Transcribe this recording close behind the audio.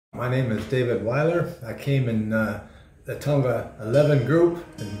My name is David Wyler. I came in the Tonga 11 group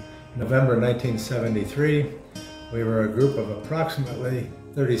in November 1973. We were a group of approximately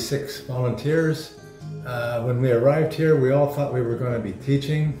 36 volunteers. When we arrived here, we all thought we were going to be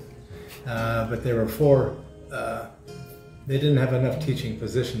teaching, but there were they didn't have enough teaching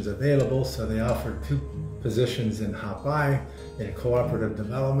positions available, so they offered 2 positions in Hapai, in cooperative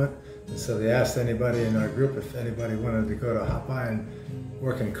development. And so they asked anybody in our group if anybody wanted to go to Hapai and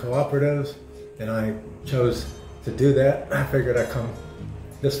work in cooperatives, and I chose to do that. I figured I'd come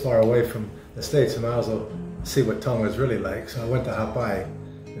this far away from the States and I also see what Tonga is really like. So I went to Hapai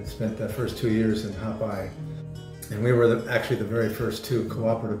and spent the first 2 years in Hapai. And we were actually the very first 2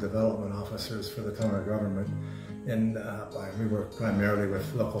 cooperative development officers for the Tonga government in Hapai. We worked primarily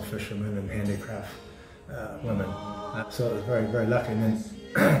with local fishermen and handicraft women. So it was very, very lucky. And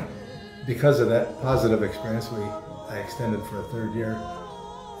then because of that positive experience, I extended for a 3rd year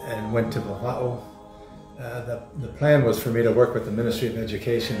and went to Vava'u. The plan was for me to work with the Ministry of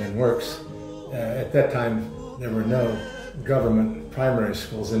Education and Works. At that time, there were no government primary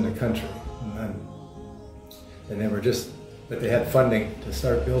schools in the country. And they were but they had funding to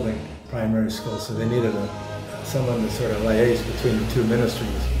start building primary schools, so they needed someone to sort of liaise between the 2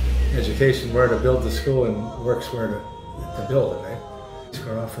 ministries. Education, where to build the school, and Works, where to build it. Peace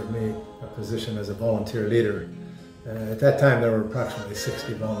Corps offered me a position as a volunteer leader. At that time, there were approximately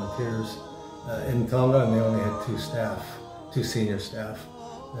 60 volunteers in Tonga, and they only had 2 staff, 2 senior staff.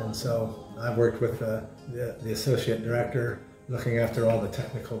 And so I worked with the associate director, looking after all the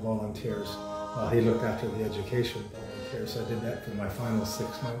technical volunteers, while he looked after the education volunteers. So I did that for my final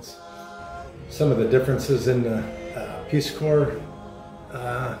 6 months. Some of the differences in the Peace Corps,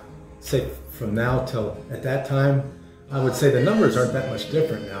 say from now till at that time, I would say the numbers aren't that much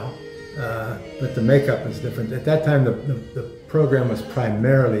different now, but the makeup is different. At that time, the program was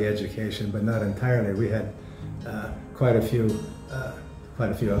primarily education, but not entirely. We had quite a few.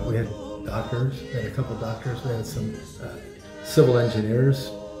 We had doctors, we had a couple doctors. We had some civil engineers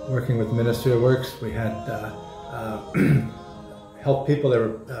working with Ministry of Works. We had health people. There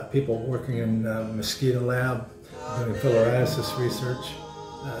were people working in mosquito lab, doing filariasis research.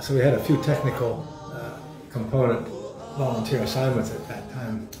 So we had a few technical component volunteer assignments at that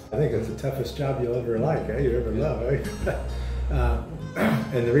time. I think it's the toughest job you'll ever like, you ever love,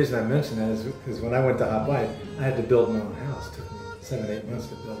 And the reason I mention that is because when I went to Hapai, I had to build my own house. It took me 7 or 8 months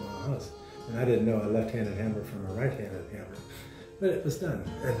to build my own house. And I didn't know a left-handed hammer from a right-handed hammer. But it was done.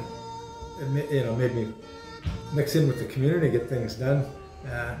 And it made me mix in with the community, get things done.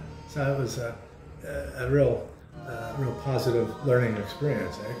 So it was a real positive learning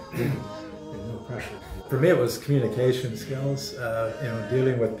experience, And no pressure. For me, it was communication skills,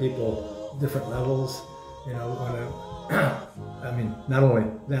 dealing with people, different levels, I mean, not only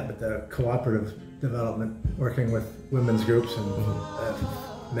that, but the cooperative development, working with women's groups and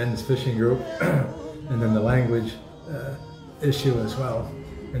men's fishing group, and then the language issue as well.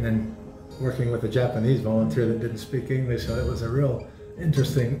 And then working with a Japanese volunteer that didn't speak English, so it was a real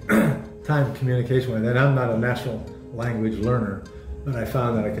interesting time communication with. And I'm not a natural language learner, but I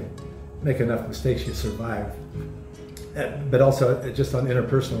found that I could make enough mistakes you survive. But also just on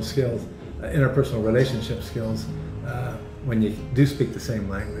interpersonal skills, interpersonal relationship skills, when you do speak the same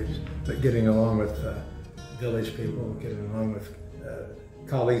language, but getting along with village people, getting along with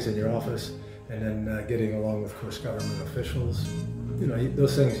colleagues in your office, and then getting along with, of course, government officials.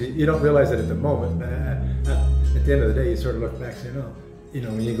 Those things, you don't realize it at the moment, but at the end of the day, you sort of look back and say,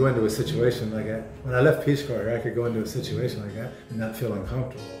 when you go into a situation like that, when I left Peace Corps, I could go into a situation like that and not feel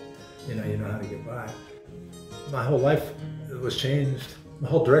uncomfortable. You know how to get by. My whole life was changed. The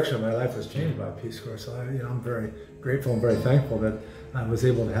whole direction of my life was changed by Peace Corps. So I'm very grateful and very thankful that I was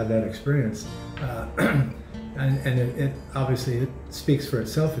able to have that experience. And it obviously it speaks for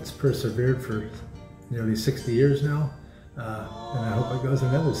itself. It's persevered for nearly 60 years now, and I hope it goes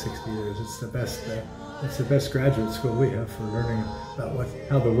another 60 years. It's the best graduate school we have for learning about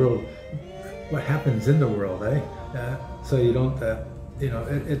what happens in the world, So you don't.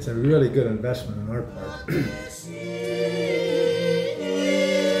 It's a really good investment on our part.